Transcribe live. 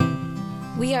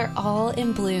We are all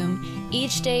in bloom,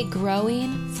 each day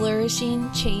growing,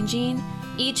 flourishing, changing,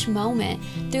 each moment,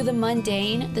 through the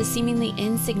mundane, the seemingly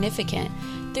insignificant,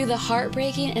 through the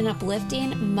heartbreaking and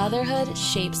uplifting, motherhood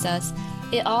shapes us.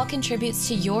 It all contributes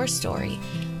to your story,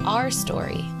 our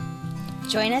story.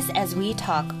 Join us as we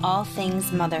talk all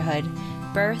things motherhood,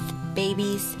 birth,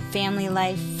 babies, family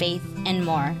life, faith, and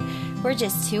more. We're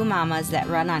just two mamas that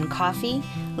run on coffee,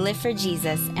 live for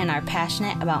Jesus, and are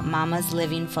passionate about mamas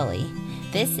living fully.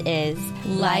 This is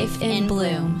Life in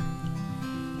Bloom.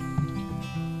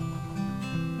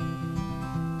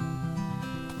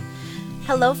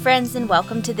 Hello, friends, and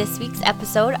welcome to this week's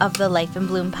episode of the Life in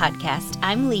Bloom podcast.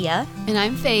 I'm Leah. And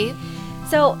I'm Faith.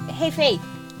 So, hey, Faith,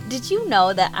 did you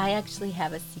know that I actually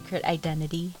have a secret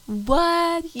identity?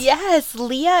 What? Yes,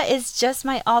 Leah is just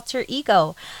my alter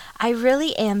ego. I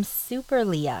really am super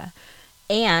Leah.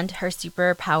 And her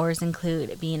superpowers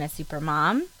include being a super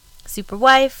mom, super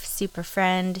wife, super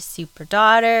friend, super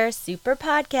daughter, super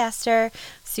podcaster,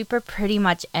 super pretty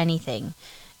much anything.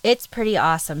 It's pretty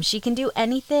awesome. She can do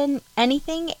anything,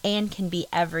 and can be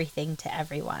everything to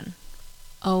everyone.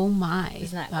 Oh my.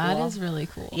 Isn't that cool? That is really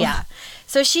cool. Yeah.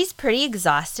 So she's pretty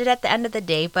exhausted at the end of the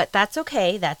day, but that's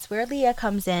okay. That's where Leah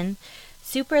comes in.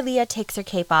 Super Leah takes her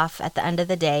cape off at the end of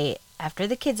the day after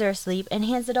the kids are asleep and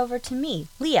hands it over to me,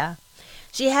 Leah.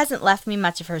 She hasn't left me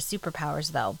much of her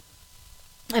superpowers, though.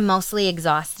 I'm mostly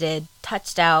exhausted,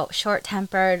 touched out,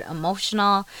 short-tempered,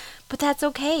 emotional, but that's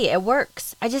okay. It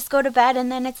works. I just go to bed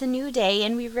and then it's a new day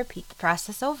and we repeat the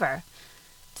process over.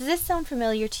 Does this sound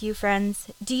familiar to you, friends?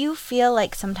 Do you feel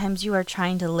like sometimes you are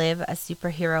trying to live a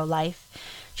superhero life,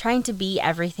 trying to be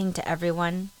everything to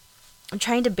everyone,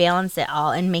 trying to balance it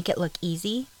all and make it look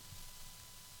easy?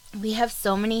 We have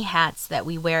so many hats that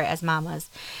we wear as mamas,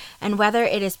 and whether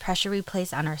it is pressure we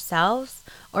place on ourselves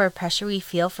or pressure we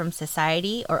feel from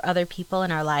society or other people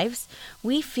in our lives,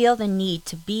 we feel the need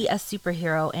to be a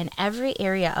superhero in every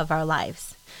area of our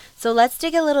lives. So let's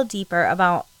dig a little deeper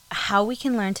about how we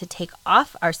can learn to take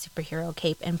off our superhero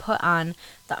cape and put on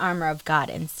the armor of God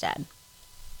instead.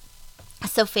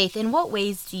 So Faith, in what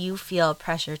ways do you feel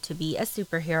pressure to be a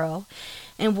superhero,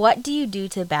 and what do you do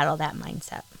to battle that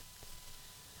mindset?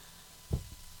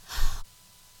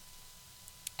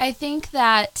 I think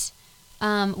that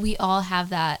we all have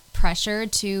that pressure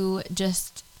to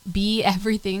just be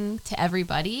everything to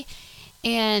everybody.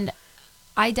 And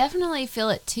I definitely feel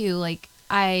it too. Like,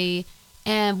 I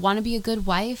want to be a good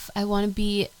wife. I want to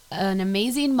be an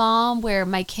amazing mom where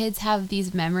my kids have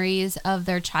these memories of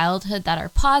their childhood that are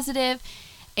positive.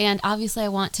 And obviously I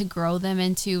want to grow them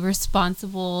into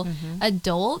responsible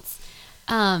adults.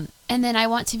 And then I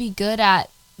want to be good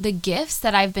at the gifts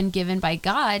that I've been given by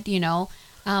God, you know,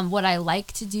 what I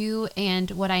like to do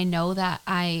and what I know that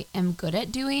I am good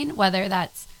at doing, whether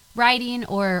that's writing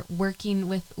or working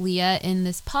with Leah in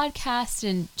this podcast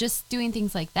and just doing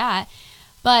things like that.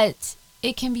 But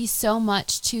it can be so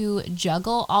much to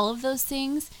juggle all of those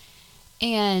things.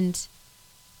 And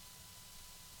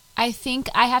I think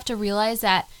I have to realize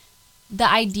that the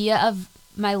idea of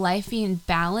my life being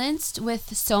balanced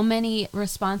with so many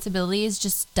responsibilities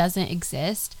just doesn't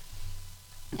exist.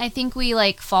 I think we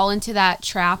fall into that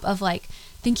trap of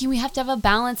thinking we have to have a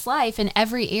balanced life in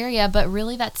every area, but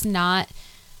really that's not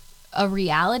a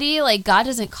reality. God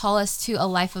doesn't call us to a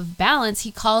life of balance.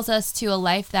 He calls us to a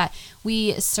life that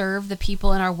we serve the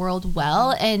people in our world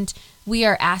well, and we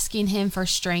are asking him for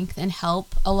strength and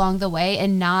help along the way,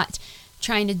 and not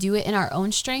trying to do it in our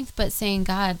own strength, but saying,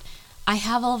 God, I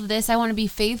have all of this. I want to be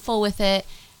faithful with it.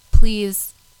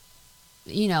 Please,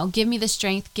 give me the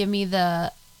strength, give me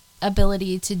the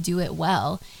ability to do it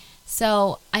well.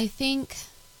 So I think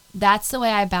that's the way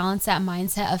I balance that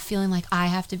mindset of feeling like I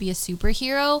have to be a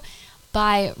superhero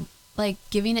by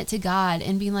giving it to God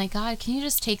and being like, God, can you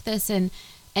just take this and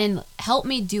help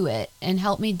me do it, and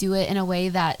help me do it in a way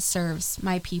that serves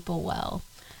my people well.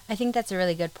 I think that's a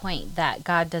really good point, that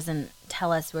God doesn't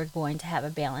tell us we're going to have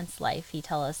a balanced life. He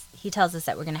tells us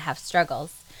that we're going to have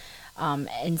struggles.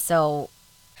 And so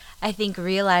I think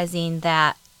realizing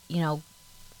that,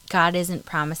 God isn't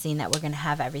promising that we're going to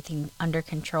have everything under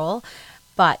control,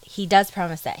 but he does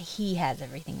promise that he has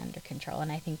everything under control. And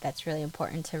I think that's really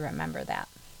important to remember that.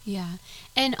 Yeah.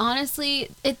 And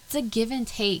honestly, it's a give and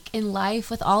take in life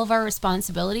with all of our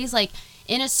responsibilities.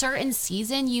 In a certain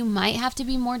season, you might have to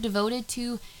be more devoted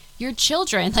to your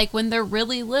children, when they're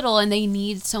really little and they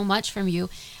need so much from you.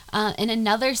 In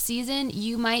another season,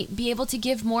 you might be able to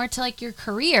give more to your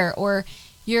career or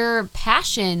your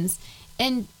passions.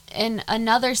 And in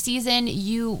another season,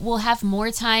 you will have more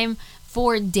time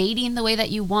for dating the way that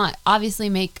you want. Obviously,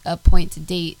 make a point to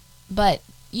date, but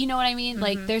you know what I mean?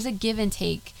 There's a give and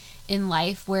take in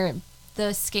life where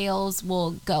the scales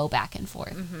will go back and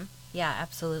forth. Mm-hmm. Yeah,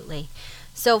 absolutely.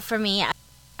 So for me,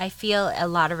 I feel a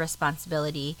lot of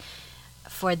responsibility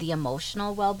for the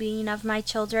emotional well-being of my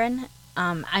children.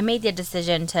 I made the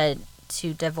decision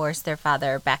to divorce their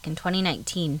father back in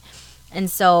 2019. And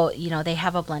so, they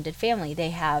have a blended family.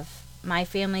 They have my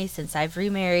family since I've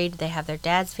remarried. They have their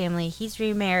dad's family. He's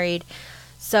remarried.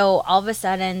 So all of a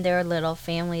sudden, their little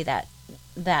family that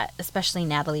especially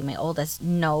Natalie, my oldest,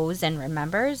 knows and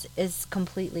remembers is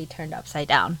completely turned upside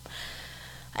down.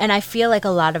 And I feel like a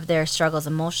lot of their struggles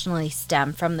emotionally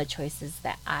stem from the choices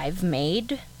that I've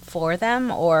made for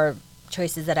them or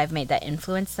choices that I've made that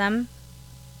influence them.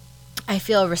 I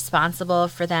feel responsible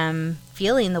for them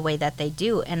feeling the way that they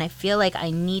do. And I feel like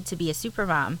I need to be a super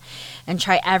mom and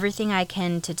try everything I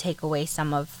can to take away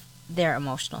some of their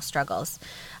emotional struggles.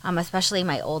 Especially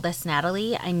my oldest,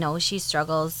 Natalie. I know she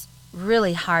struggles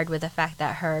really hard with the fact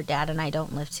that her dad and I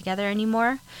don't live together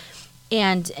anymore.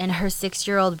 And in her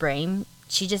 6-year-old brain,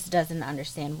 she just doesn't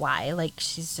understand why. Like,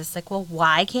 she's just like, well,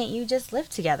 why can't you just live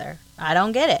together? I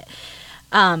don't get it.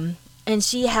 And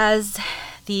she has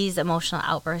these emotional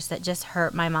outbursts that just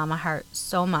hurt my mama heart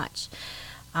so much,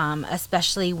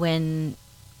 especially when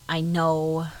I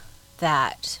know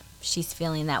that she's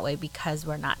feeling that way because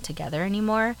we're not together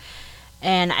anymore.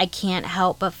 And I can't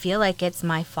help but feel like it's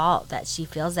my fault that she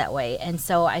feels that way. And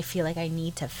so I feel like I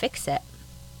need to fix it.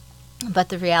 But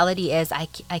the reality is I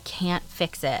can't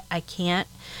fix it. I can't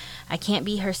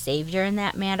be her savior in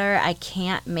that matter. I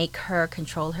can't make her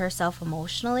control herself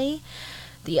emotionally.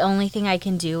 The only thing I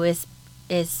can do is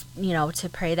to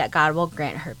pray that God will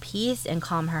grant her peace and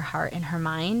calm her heart and her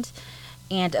mind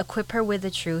and equip her with the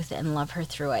truth and love her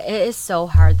through it. It is so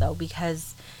hard though,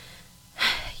 because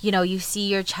you see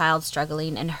your child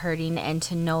struggling and hurting, and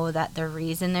to know that the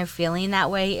reason they're feeling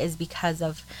that way is because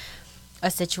of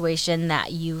a situation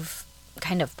that you've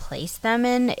kind of placed them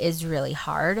in is really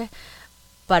hard.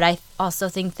 But I also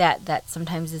think that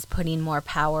sometimes is putting more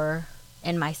power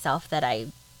in myself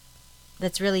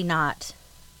that's really not.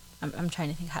 I'm trying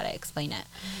to think how to explain it.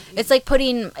 It's like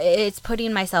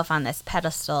putting myself on this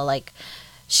pedestal, like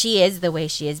she is the way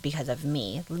she is because of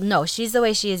me. No, she's the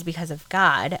way she is because of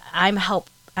God. I'm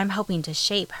helping to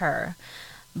shape her,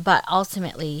 but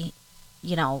ultimately,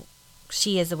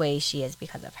 she is the way she is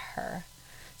because of her.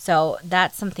 So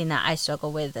that's something that I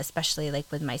struggle with, especially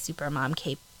like with my supermom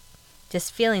cape,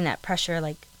 just feeling that pressure,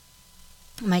 like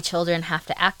my children have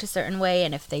to act a certain way,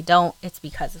 and if they don't, it's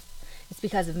because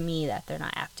of me that they're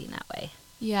not acting that way.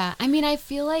 Yeah, I mean, I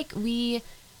feel like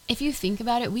if you think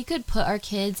about it, we could put our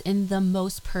kids in the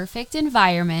most perfect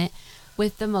environment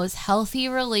with the most healthy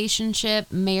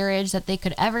relationship, marriage that they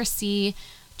could ever see,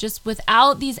 just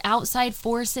without these outside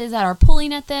forces that are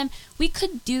pulling at them. We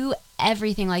could do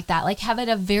everything like that, like have it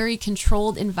a very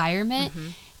controlled environment,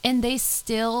 and they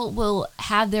still will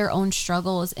have their own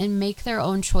struggles and make their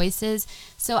own choices.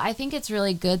 So I think it's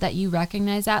really good that you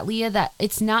recognize that, Leah, that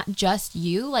it's not just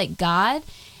you. Like, God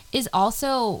is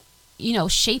also,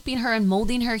 shaping her and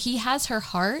molding her. He has her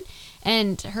heart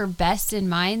and her best in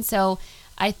mind. So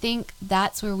I think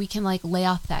that's where we can lay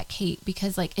off that cape,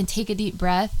 and take a deep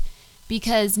breath,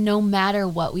 because no matter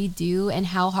what we do and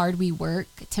how hard we work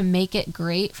to make it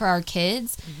great for our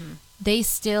kids, they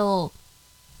still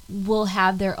will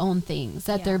have their own things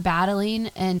that they're battling.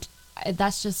 And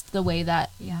that's just the way that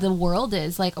the world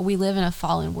is. Like, we live in a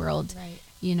fallen world, right.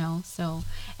 So.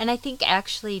 And I think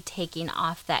actually taking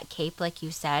off that cape, like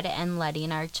you said, and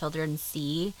letting our children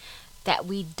see that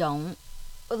we don't,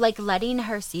 letting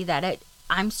her see that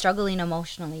I'm struggling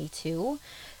emotionally too,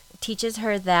 teaches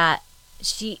her that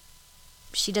she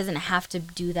doesn't have to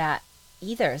do that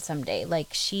either someday. Like,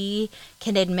 she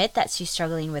can admit that she's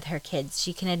struggling with her kids.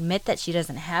 She can admit that she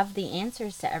doesn't have the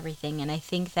answers to everything. And I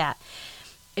think that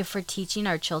if we're teaching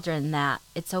our children that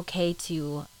it's okay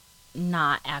to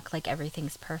not act like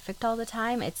everything's perfect all the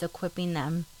time, it's equipping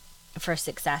them for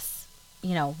success,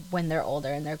 when they're older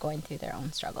and they're going through their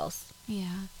own struggles.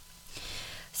 Yeah.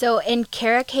 So in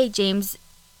Kara K. James'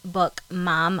 book,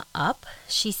 Mom Up,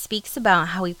 she speaks about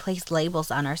how we place labels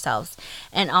on ourselves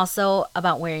and also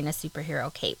about wearing a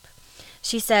superhero cape.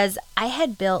 She says, I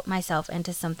had built myself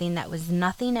into something that was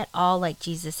nothing at all like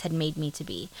Jesus had made me to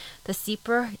be. The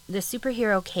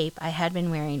superhero cape I had been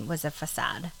wearing was a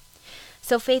facade.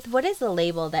 So Faith, what is the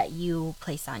label that you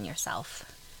place on yourself?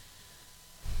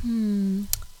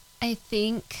 I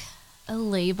think a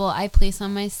label I place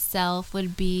on myself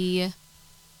would be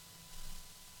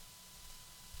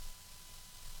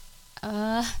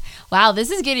wow,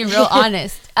 this is getting real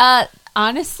honest.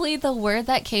 Honestly, the word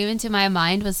that came into my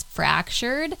mind was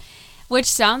fractured, which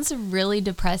sounds really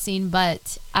depressing,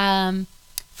 but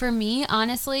For me,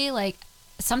 honestly, like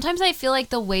sometimes I feel like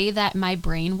the way that my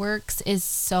brain works is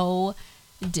so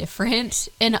different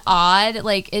and odd.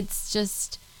 Like it's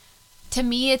just, to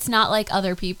me, it's not like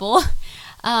other people.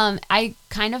 I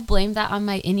kind of blame that on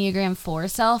my Enneagram 4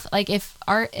 self. Like if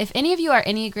any of you are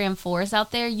Enneagram 4s out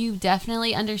there, you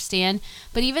definitely understand.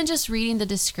 But even just reading the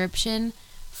description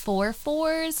for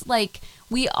 4s, like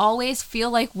we always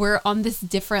feel like we're on this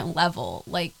different level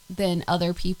like than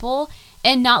other people,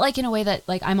 and not like in a way that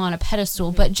like I'm on a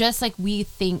pedestal, but just like we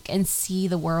think and see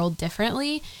the world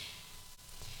differently.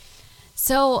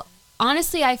 So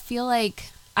honestly, I feel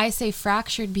like I say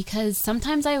fractured because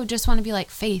sometimes I would just want to be like,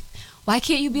 Faith, why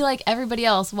can't you be like everybody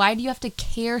else? Why do you have to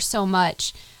care so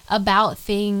much about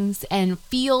things and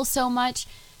feel so much?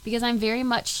 Because I'm very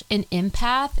much an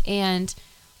empath, and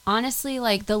honestly,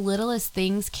 like the littlest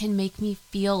things can make me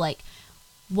feel like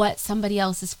what somebody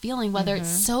else is feeling, whether it's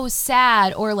so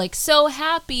sad or like so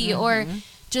happy or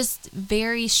just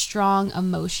very strong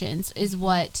emotions is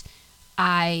what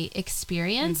I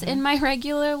experience in my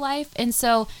regular life. And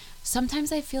so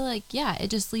sometimes I feel like, yeah, it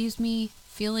just leaves me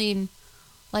feeling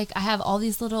like I have all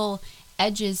these little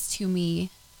edges to me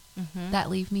that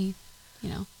leave me, you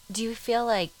know. Do you feel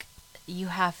like you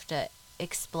have to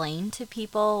explain to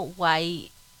people why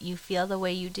you feel the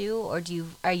way you do, or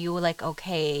are you like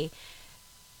okay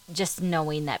just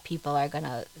knowing that people are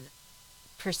gonna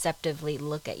perceptively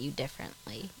look at you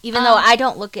differently, even though I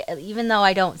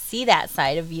don't see that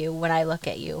side of you when I look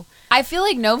at you? I feel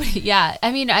like nobody, yeah,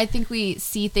 I mean, I think we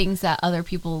see things that other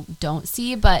people don't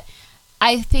see, but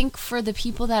I think for the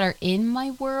people that are in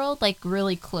my world, like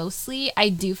really closely, I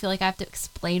do feel like I have to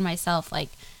explain myself, like,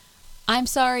 I'm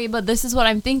sorry, but this is what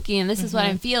I'm thinking, this is what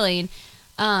I'm feeling.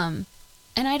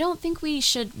 And I don't think we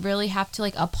should really have to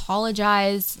like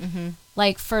apologize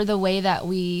like for the way that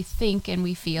we think and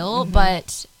we feel,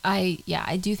 but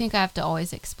I do think I have to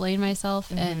always explain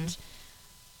myself. And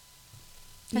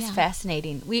that's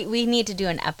fascinating. We need to do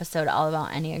an episode all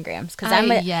about Enneagrams, because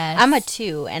I'm a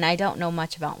 2 and I don't know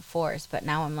much about 4s, but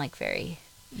now I'm like very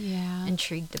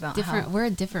intrigued about we're a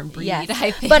different breed.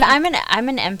 I think. But I'm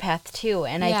an empath too,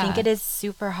 and I think it is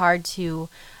super hard to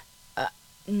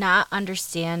not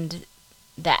understand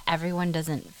that everyone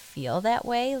doesn't feel that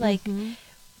way.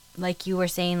 Like you were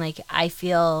saying, like I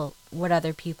feel what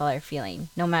other people are feeling,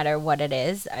 no matter what it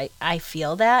is. I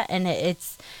feel that, and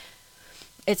it's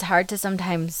hard to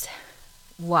sometimes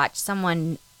watch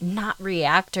someone not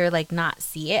react or like not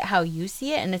see it how you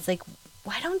see it, and it's like,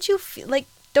 why don't you feel like,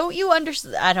 don't you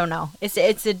understand? I don't know. It's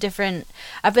a different,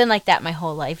 I've been like that my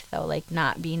whole life though, like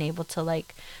not being able to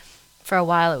like, for a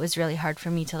while it was really hard for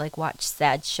me to like watch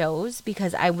sad shows,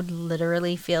 because I would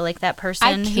literally feel like that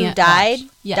person who died,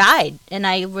 and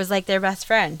I was like their best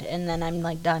friend, and then I'm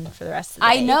like done for the rest of the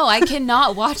day. I know, I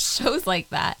cannot watch shows like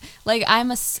that. Like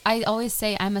I always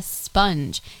say I'm a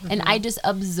sponge, and I just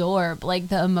absorb like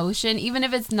the emotion, even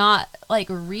if it's not like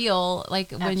real,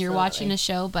 like when you're watching a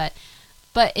show, but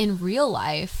in real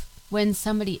life, when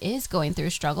somebody is going through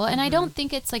a struggle, and I don't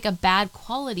think it's like a bad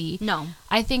quality. No.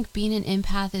 I think being an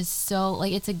empath is so,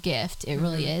 like, it's a gift. It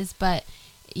really is. But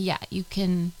yeah, you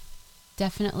can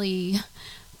definitely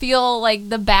feel like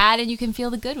the bad, and you can feel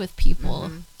the good with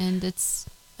people. And it's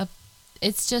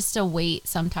just a weight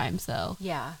sometimes, though.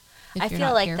 Yeah. I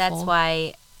feel like that's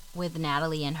why with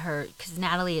Natalie and her, because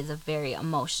Natalie is a very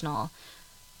emotional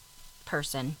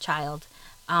child.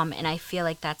 And I feel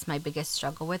like that's my biggest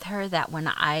struggle with her, that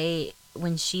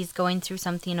when she's going through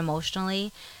something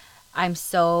emotionally, I'm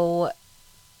so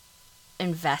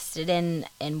invested in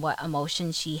what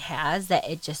emotion she has that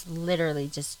it just literally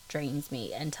just drains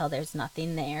me until there's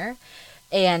nothing there.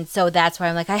 And so that's why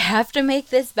I'm like, I have to make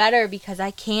this better, because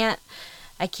I can't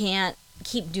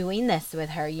keep doing this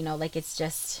with her, you know, like it's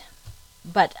just,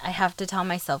 but I have to tell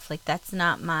myself like,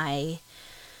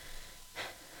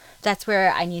 that's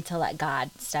where I need to let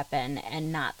God step in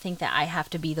and not think that I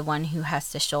have to be the one who has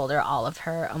to shoulder all of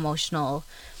her emotional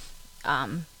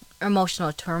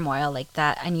turmoil like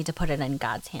that. I need to put it in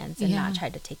God's hands and not try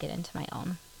to take it into my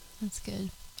own. That's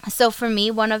good. So for me,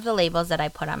 one of the labels that I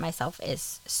put on myself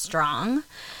is strong.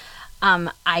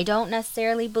 I don't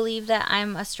necessarily believe that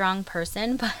I'm a strong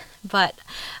person, but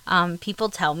people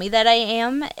tell me that I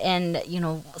am, and, you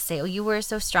know, say, oh, you were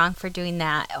so strong for doing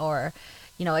that, or,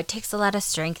 you know, it takes a lot of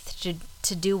strength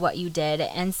to do what you did.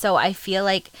 And so I feel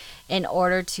like in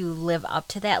order to live up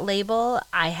to that label,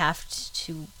 I have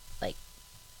to like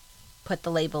put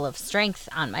the label of strength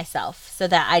on myself so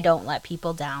that I don't let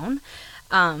people down.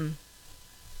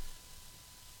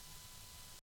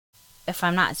 If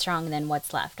I'm not strong, then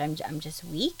what's left? I'm just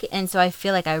weak. And so I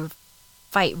feel like I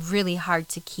fight really hard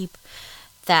to keep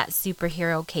that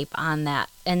superhero cape on that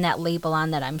and that label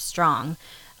on that I'm strong,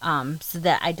 so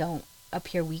that I don't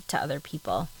appear weak to other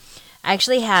people. I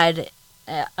actually had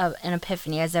an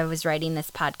epiphany as I was writing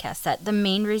this podcast that the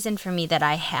main reason for me that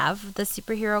I have the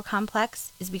superhero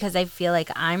complex is because I feel like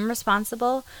I'm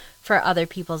responsible for other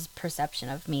people's perception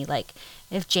of me. Like,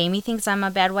 if Jamie thinks I'm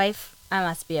a bad wife, I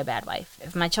must be a bad wife.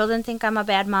 If my children think I'm a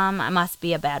bad mom, I must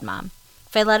be a bad mom.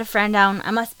 If I let a friend down,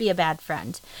 I must be a bad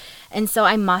friend. And so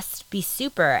I must be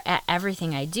super at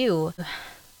everything I do.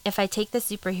 If I take the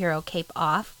superhero cape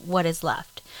off, what is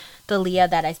left? The Leah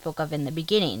that I spoke of in the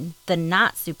beginning, the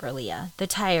not super Leah, the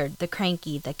tired, the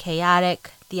cranky, the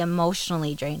chaotic, the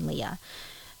emotionally drained Leah.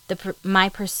 My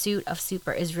pursuit of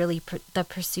super is really the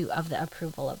pursuit of the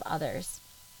approval of others.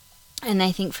 And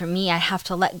I think for me, I have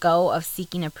to let go of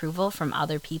seeking approval from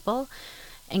other people,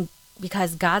 and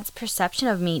because God's perception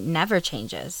of me never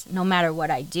changes, no matter what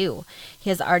I do. He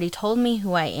has already told me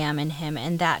who I am in him,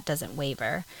 and that doesn't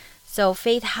waver. So,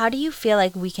 Faith, how do you feel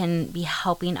like we can be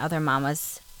helping other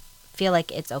mamas feel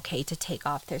like it's okay to take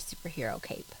off their superhero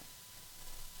cape?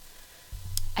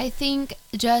 I think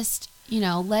just,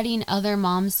 letting other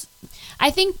moms,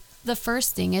 I think the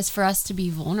first thing is for us to be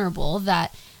vulnerable,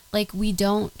 that like we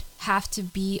don't have to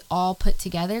be all put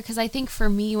together. Because I think for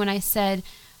me, when I said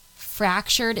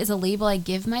fractured is a label I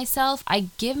give myself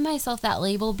that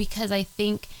label because I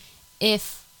think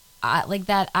if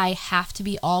that I have to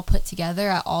be all put together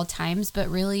at all times. But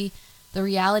really the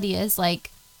reality is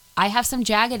like I have some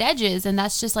jagged edges, and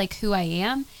that's just like who I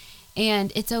am.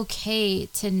 And it's okay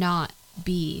to not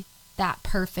be that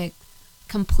perfect,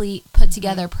 complete, put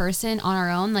together person on our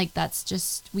own. Like that's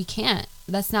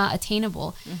not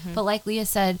attainable. But like Leah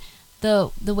said,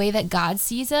 the way that God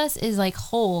sees us is like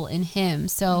whole in him.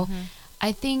 So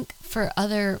I think for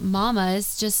other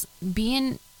mamas, just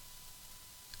being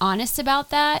honest about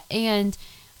that and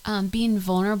being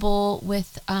vulnerable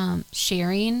with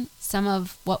sharing some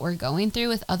of what we're going through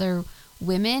with other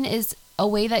women is a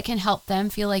way that can help them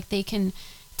feel like they can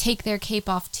take their cape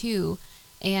off too.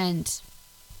 And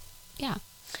yeah,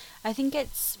 I think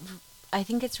it's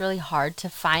really hard to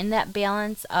find that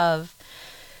balance of,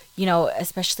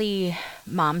 especially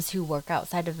moms who work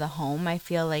outside of the home. I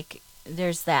feel like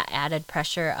there's that added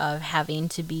pressure of having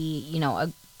to be,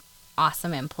 a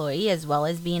awesome employee as well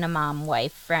as being a mom,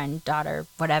 wife, friend, daughter,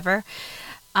 whatever.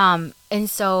 And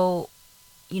so,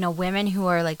 women who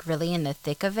are like really in the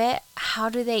thick of it, how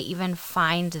do they even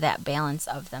find that balance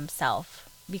of themselves?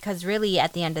 Because really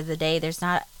at the end of the day, there's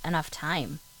not enough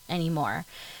time anymore.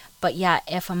 But yeah,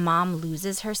 if a mom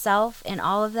loses herself in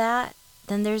all of that,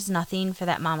 then there's nothing for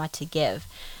that mama to give.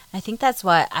 I think that's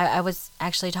what I was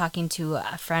actually talking to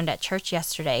a friend at church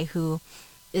yesterday who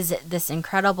is this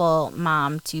incredible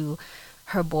mom to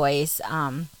her boys,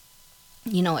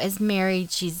 is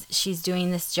married. She's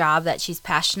doing this job that she's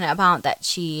passionate about, that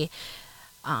she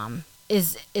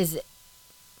is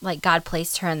like God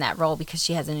placed her in that role because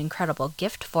she has an incredible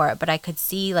gift for it. But I could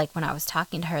see like when I was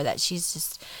talking to her that she's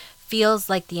just feels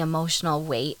like the emotional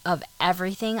weight of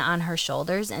everything on her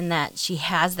shoulders, and that she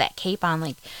has that cape on,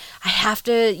 like, I have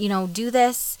to, do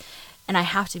this, and I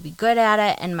have to be good at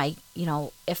it, and my,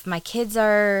 if my kids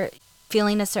are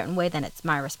feeling a certain way, then it's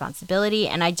my responsibility.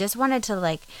 And I just wanted to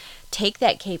like take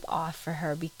that cape off for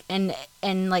her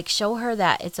and like show her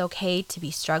that it's okay to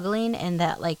be struggling, and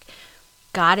that like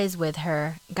God is with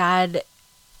her. God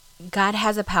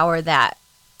has a power that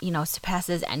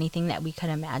surpasses anything that we could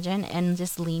imagine, and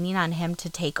just leaning on him to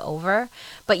take over.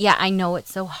 But yeah, I know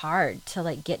it's so hard to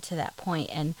like get to that point,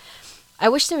 and I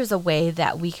wish there was a way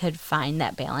that we could find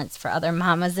that balance for other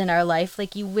mamas in our life.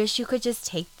 Like, you wish you could just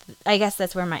take, I guess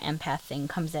that's where my empath thing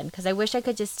comes in, because I wish I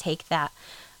could just take that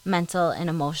mental and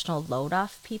emotional load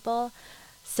off people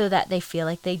so that they feel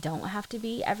like they don't have to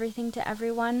be everything to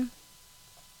everyone.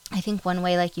 I think one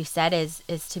way, like you said,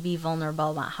 is to be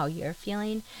vulnerable about how you're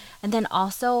feeling. And then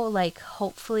also, like,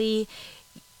 hopefully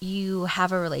you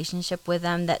have a relationship with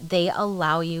them that they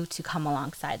allow you to come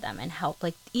alongside them and help.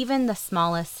 Like, even the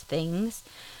smallest things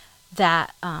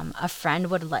that a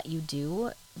friend would let you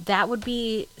do, that would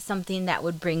be something that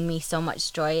would bring me so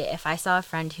much joy. If I saw a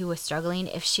friend who was struggling,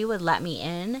 if she would let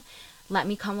me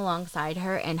come alongside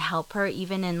her and help her,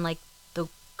 even in, like, the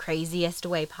craziest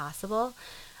way possible,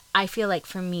 I feel like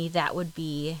for me that would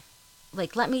be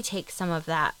like, let me take some of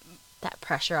that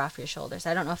pressure off your shoulders.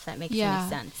 I don't know if that makes any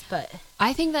sense, but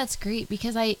I think that's great,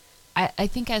 because I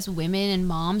think as women and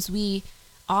moms, we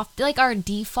often, like, our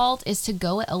default is to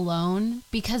go it alone,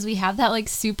 because we have that like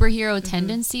superhero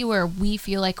tendency where we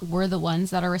feel like we're the ones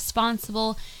that are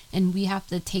responsible and we have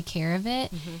to take care of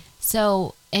it.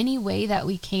 So any way that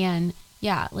we can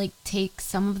like take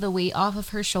some of the weight off of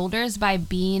her shoulders by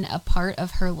being a part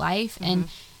of her life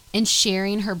and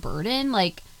sharing her burden.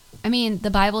 Like, I mean, the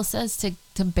Bible says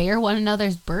to bear one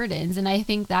another's burdens. And I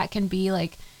think that can be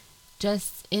like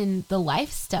just in the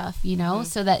life stuff, you know,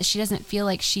 so that she doesn't feel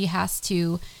like she has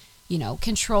to, you know,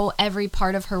 control every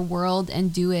part of her world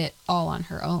and do it all on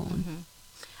her own.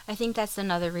 I think that's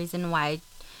another reason why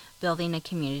building a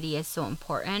community is so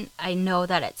important. I know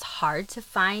that it's hard to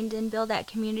find and build that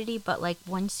community, but like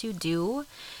once you do,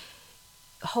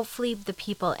 hopefully the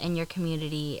people in your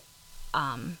community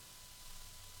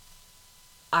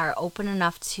are open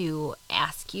enough to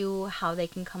ask you how they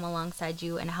can come alongside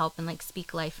you and help and like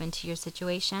speak life into your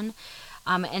situation.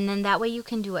 And then that way you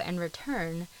can do it in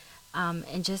return.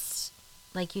 And just,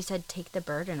 like you said, take the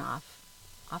burden off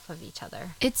of each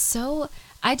other. It's so,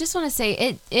 I just want to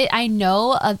say I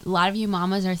know a lot of you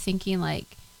mamas are thinking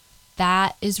like,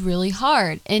 that is really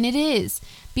hard. And it is,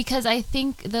 because I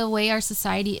think the way our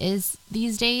society is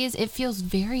these days, it feels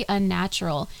very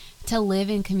unnatural to live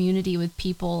in community with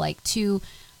people, like to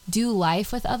do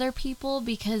life with other people,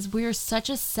 because we're such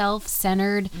a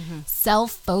self-centered,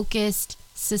 self-focused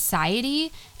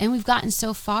society, and we've gotten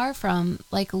so far from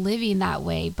like living that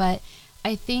way. But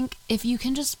I think if you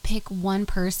can just pick one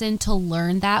person to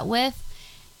learn that with,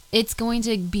 it's going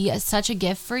to be such a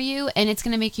gift for you, and it's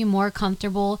going to make you more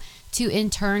comfortable to in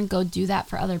turn go do that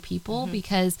for other people,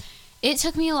 because it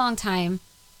took me a long time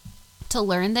to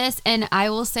learn this. And I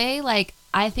will say, like,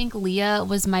 I think Leah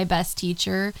was my best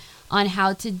teacher on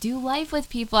how to do life with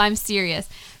people. I'm serious.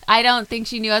 I don't think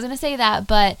she knew I was going to say that,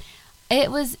 but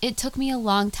it took me a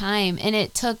long time, and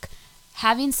it took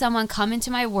having someone come into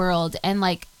my world and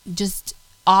like just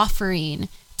offering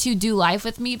to do life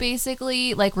with me,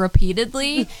 basically, like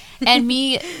repeatedly, and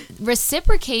me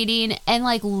reciprocating and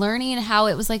like learning how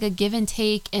it was like a give and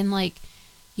take, and like,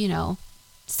 you know,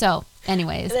 so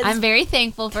anyways, I'm very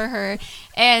thankful for her.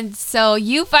 And so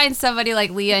you find somebody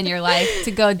like Leah in your life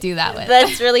to go do that with.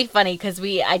 That's really funny, because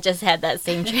I just had that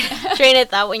same train of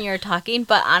thought when you were talking.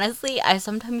 But honestly, I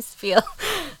sometimes feel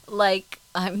like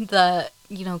I'm the,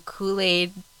 you know,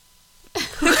 Kool-Aid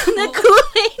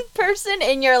person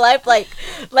in your life, like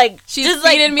she's just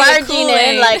like barging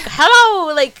in, like,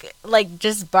 hello, like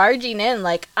just barging in,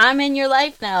 like, I'm in your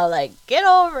life now, like, get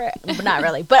over it. But not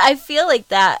really, but I feel like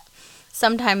that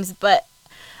sometimes. But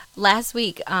last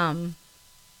week,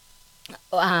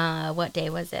 what day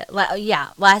was it?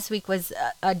 Last week was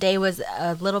a day was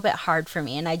a little bit hard for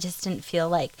me, and I just didn't feel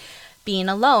like being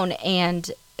alone.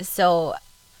 And so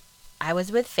I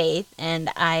was with Faith, and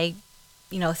I,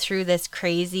 you know, threw this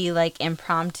crazy like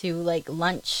impromptu like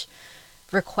lunch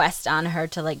request on her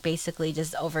to like basically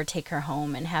just overtake her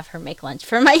home and have her make lunch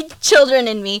for my children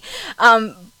and me.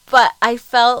 But I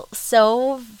felt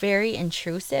so very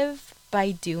intrusive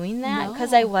by doing that,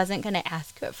 because I wasn't going to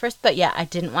ask you at first. But yeah, I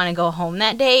didn't want to go home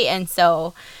that day. And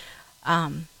so,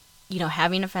 you know,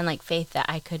 having a friend like Faith that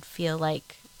I could feel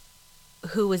like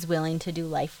who was willing to do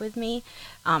life with me,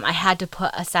 I had to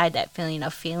put aside that feeling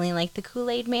of feeling like the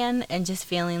Kool-Aid man, and just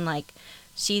feeling like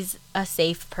she's a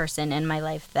safe person in my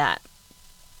life that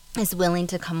is willing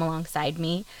to come alongside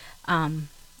me, and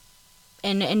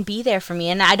be there for me.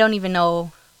 And I don't even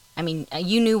know, I mean,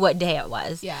 you knew what day it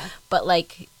was. Yeah. But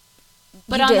like,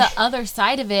 but on the other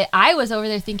side of it, I was over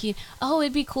there thinking, oh,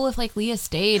 it'd be cool if like Leah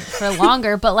stayed for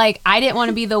longer. But like, I didn't want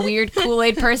to be the weird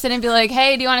Kool-Aid person and be like,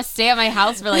 hey, do you want to stay at my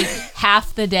house for like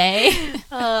half the day?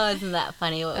 Oh, isn't that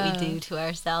funny what we do to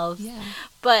ourselves? Yeah.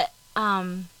 But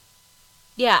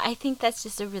yeah, I think that's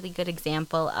just a really good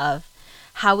example of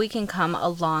how we can come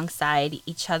alongside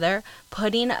each other,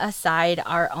 putting aside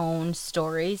our own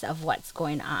stories of what's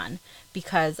going on.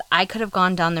 Because I could have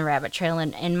gone down the rabbit trail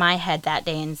in my head that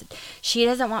day, and she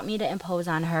doesn't want me to impose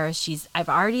on her. I've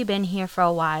already been here for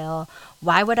a while.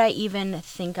 Why would I even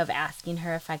think of asking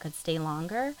her if I could stay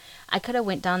longer? I could have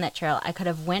went down that trail. I could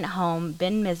have went home,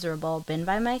 been miserable, been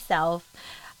by myself.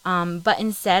 But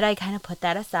instead, I kind of put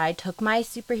that aside, took my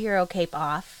superhero cape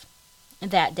off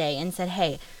that day, and said,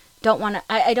 hey,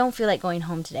 I don't feel like going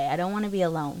home today. I don't want to be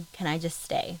alone. Can I just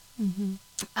stay? Mm-hmm.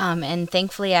 And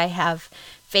thankfully I have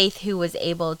Faith who was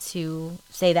able to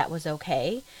say that was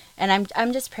okay. And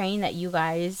I'm just praying that you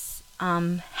guys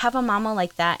have a mama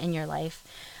like that in your life,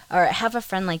 or have a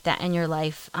friend like that in your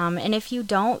life. And if you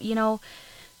don't, you know,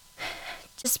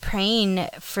 just praying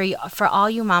for all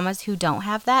you mamas who don't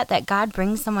have that God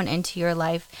brings someone into your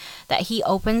life, that he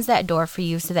opens that door for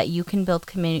you so that you can build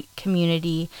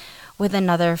community with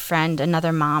another friend,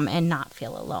 another mom, and not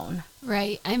feel alone.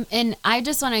 Right. And I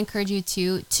just want to encourage you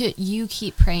to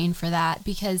keep praying for that,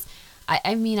 because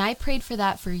I mean, I prayed for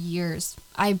that for years.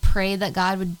 I prayed that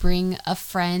God would bring a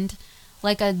friend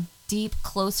like a deep,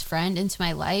 close friend into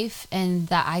my life and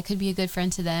that I could be a good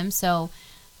friend to them. So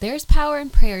there's power in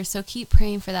prayer. So keep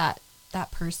praying for that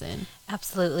person.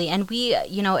 Absolutely. And we,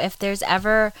 if there's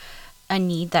ever a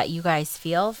need that you guys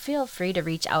feel free to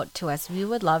reach out to us. We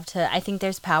would love to. I think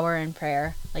there's power in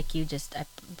prayer. Like I'm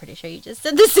pretty sure you just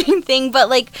said the same thing, but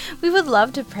like we would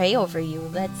love to pray over you.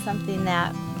 That's something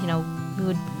that,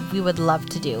 we would love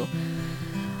to do.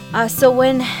 So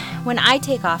when I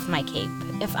take off my cape,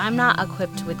 if I'm not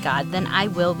equipped with God, then I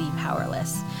will be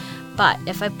powerless. But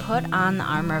if I put on the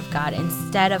armor of God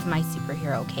instead of my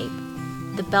superhero cape,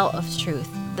 the belt of truth,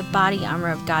 the body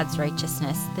armor of God's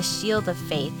righteousness, the shield of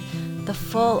faith, the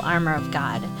full armor of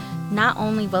God, not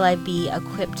only will I be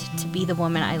equipped to be the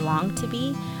woman I long to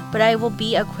be, but I will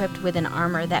be equipped with an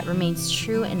armor that remains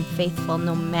true and faithful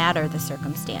no matter the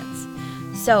circumstance.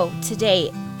 So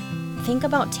today, think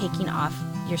about taking off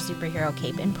your superhero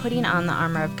cape and putting on the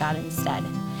armor of God instead.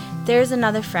 If there's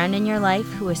another friend in your life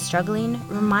who is struggling,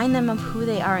 remind them of who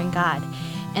they are in God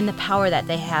and the power that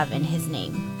they have in His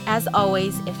name. As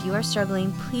always, if you are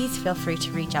struggling, please feel free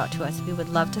to reach out to us. We would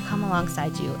love to come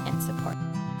alongside you and support.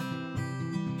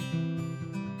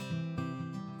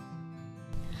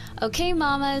 Okay,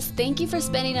 mamas, thank you for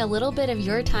spending a little bit of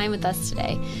your time with us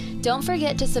today. Don't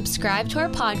forget to subscribe to our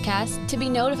podcast to be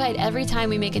notified every time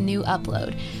we make a new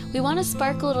upload. We want to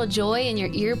spark a little joy in your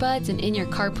earbuds and in your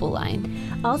carpool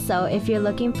line. Also, if you're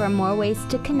looking for more ways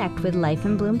to connect with Life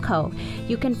in Bloom Co.,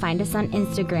 you can find us on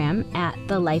Instagram at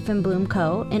The Life in Bloom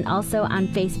Co. and also on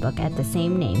Facebook at the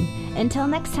same name. Until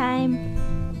next time.